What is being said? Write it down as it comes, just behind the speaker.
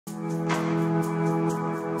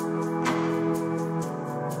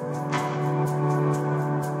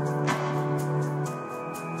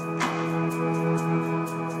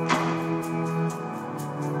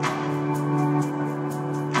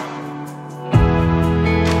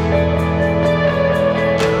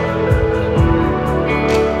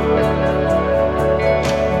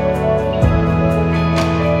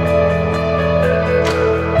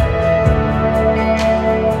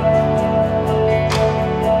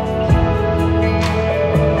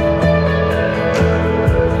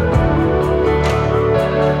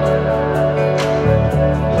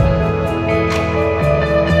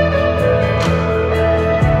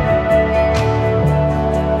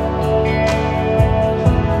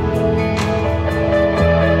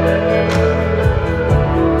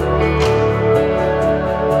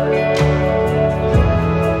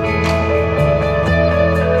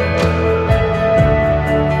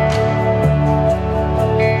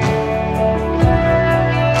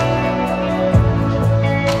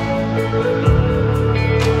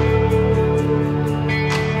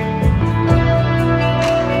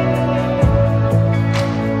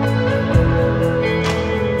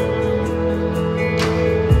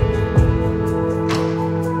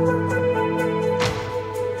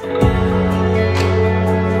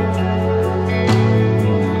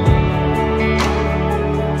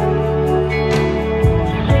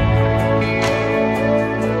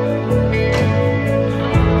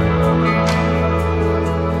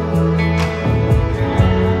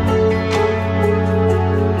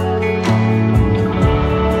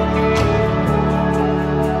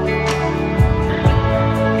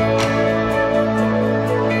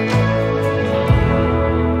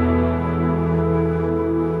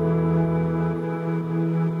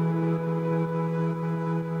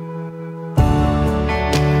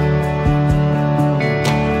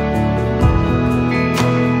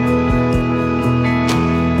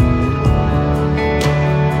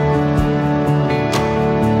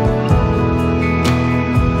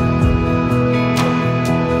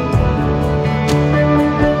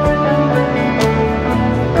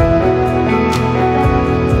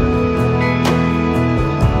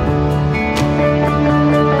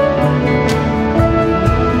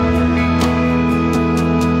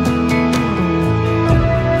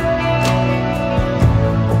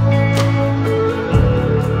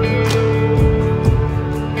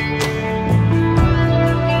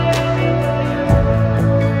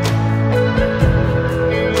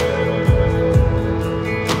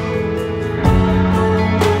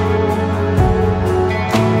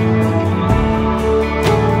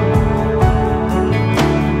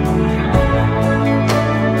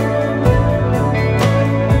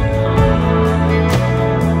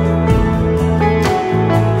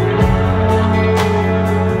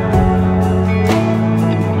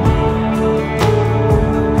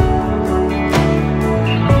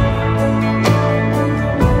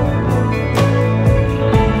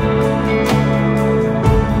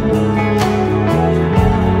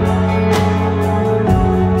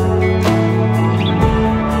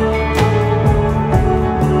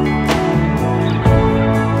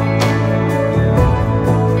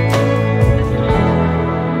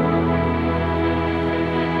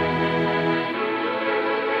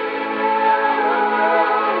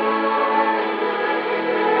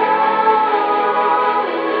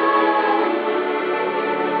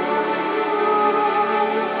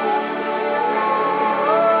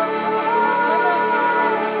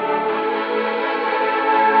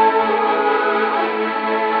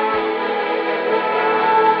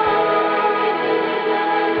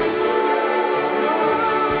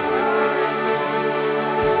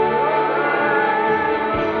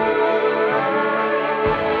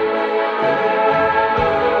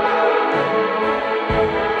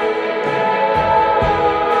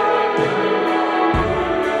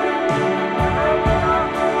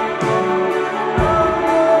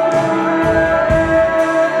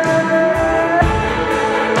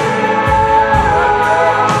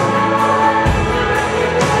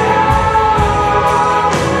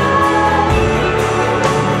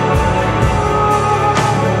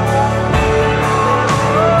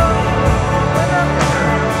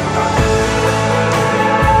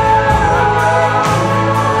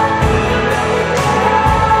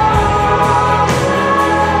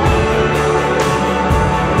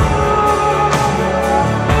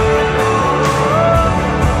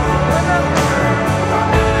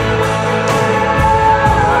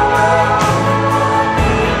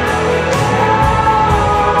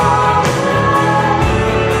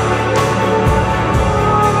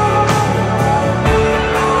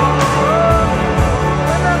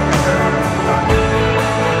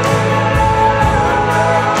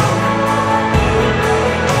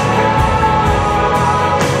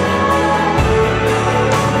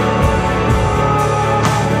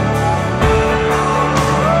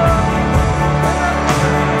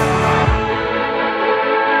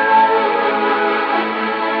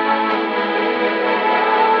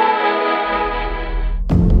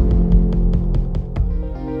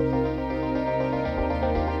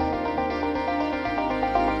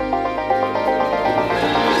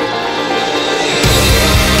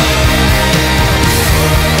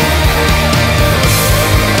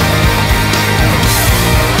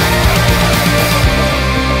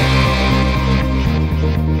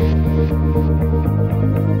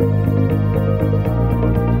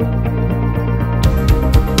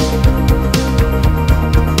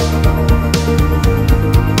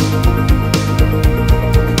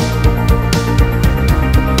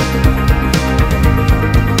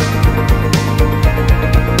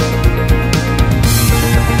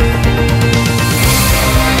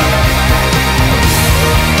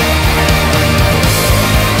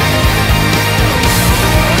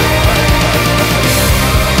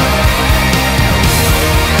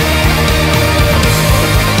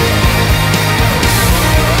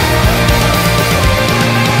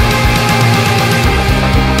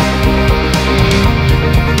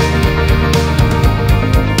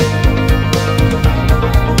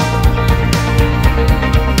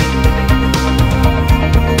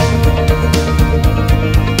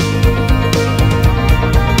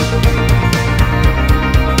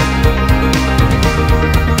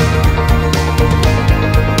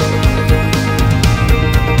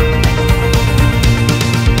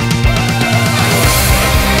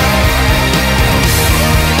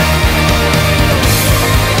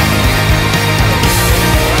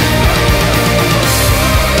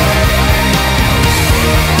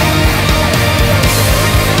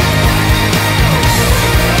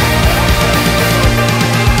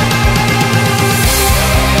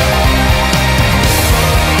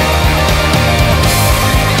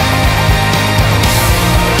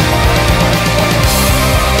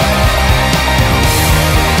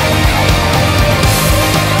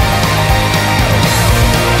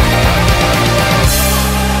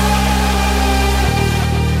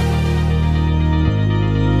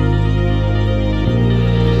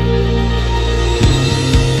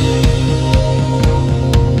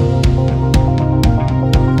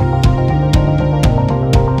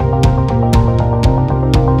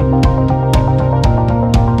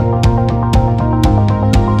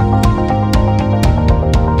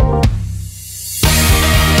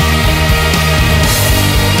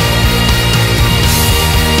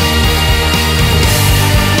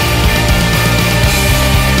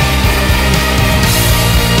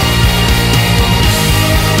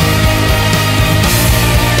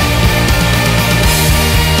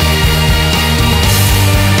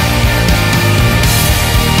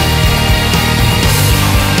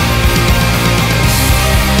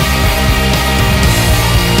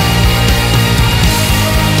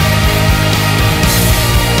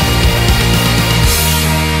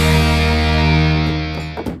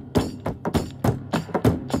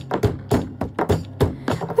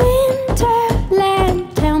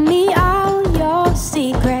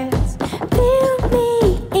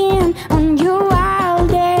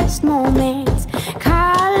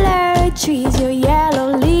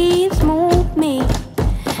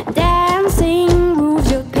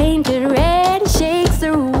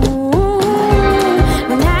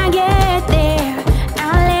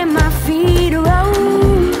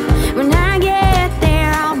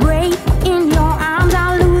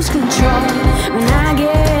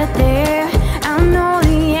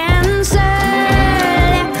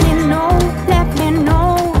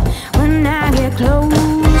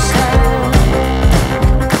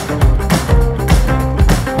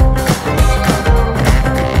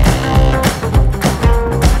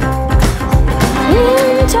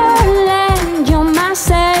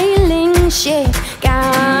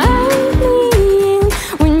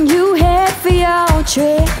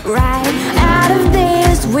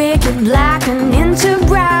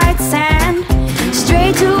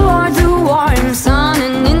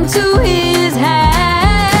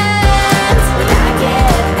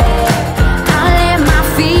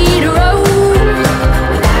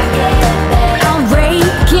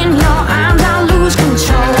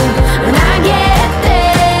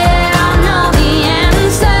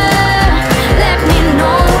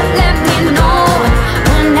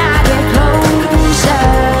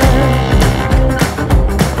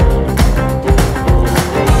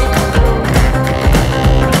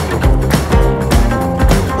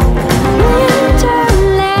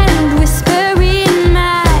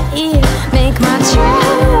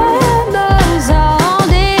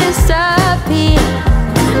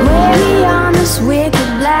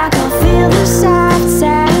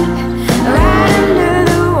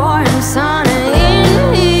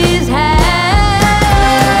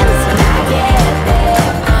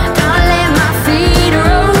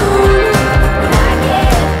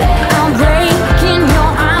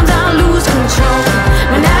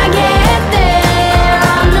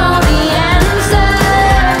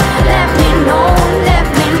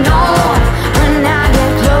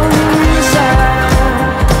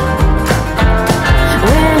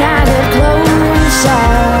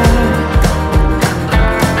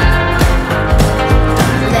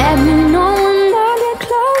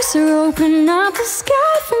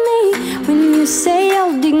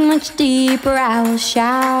much deeper, I will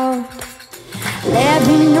shout. Let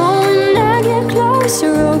me know when I get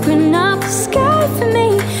closer, open up the sky for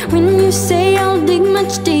me. When you say I'll dig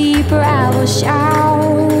much deeper, I will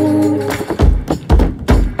shout.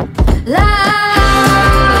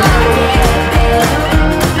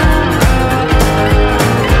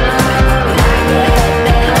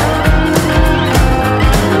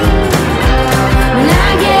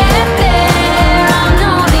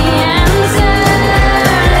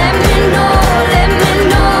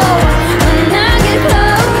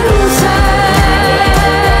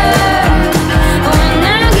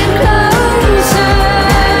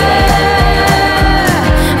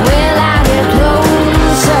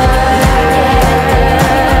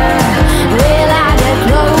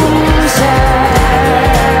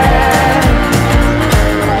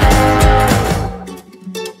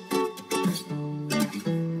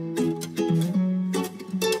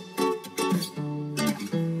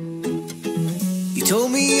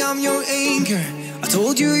 Told me I'm your anchor, I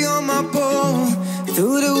told you you're my pole.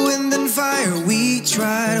 Through the wind and fire we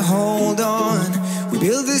tried to hold on. We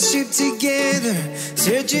built this ship together,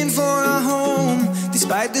 searching for a home.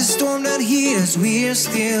 Despite the storm that hit us, we're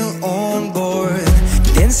still on board.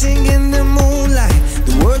 Dancing in the moonlight,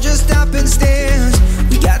 the world just stopped and stares.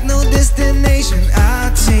 We got no destination,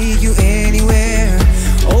 I'll take you anywhere.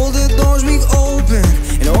 All the doors we've opened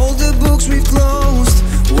and all the books we've closed.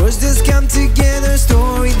 Words just come together,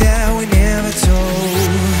 story that we never told.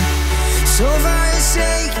 So far you're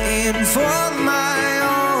saying for my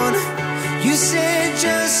own. You said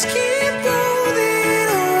just keep holding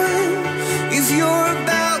on. If you're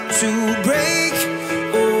about to break,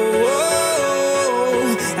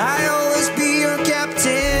 oh, I'll always be your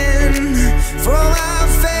captain. From our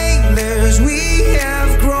failures we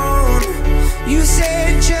have grown. You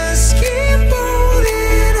said just keep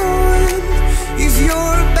holding on. If you're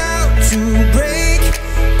to break,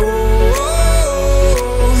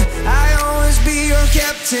 oh, I'll always be your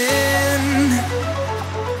captain.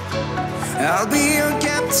 I'll be your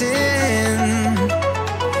captain.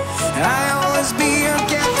 I'll always be your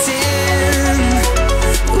captain.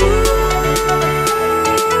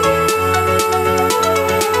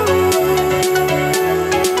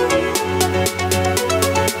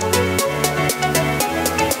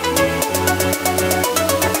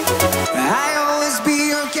 I'll always be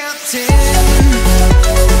your captain.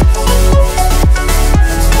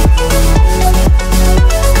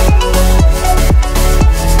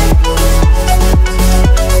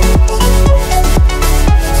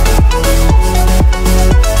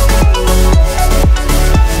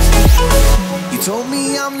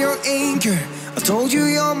 I told you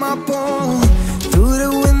you're my pole. Through the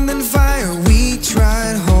wind and fire we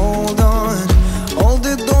tried to hold on. All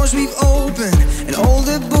the doors we've opened and all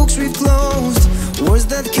the books we've closed. Words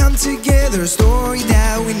that come together, a story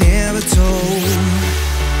that we never told.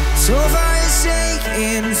 So far you're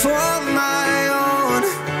saying for my own.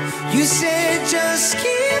 You said just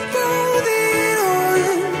keep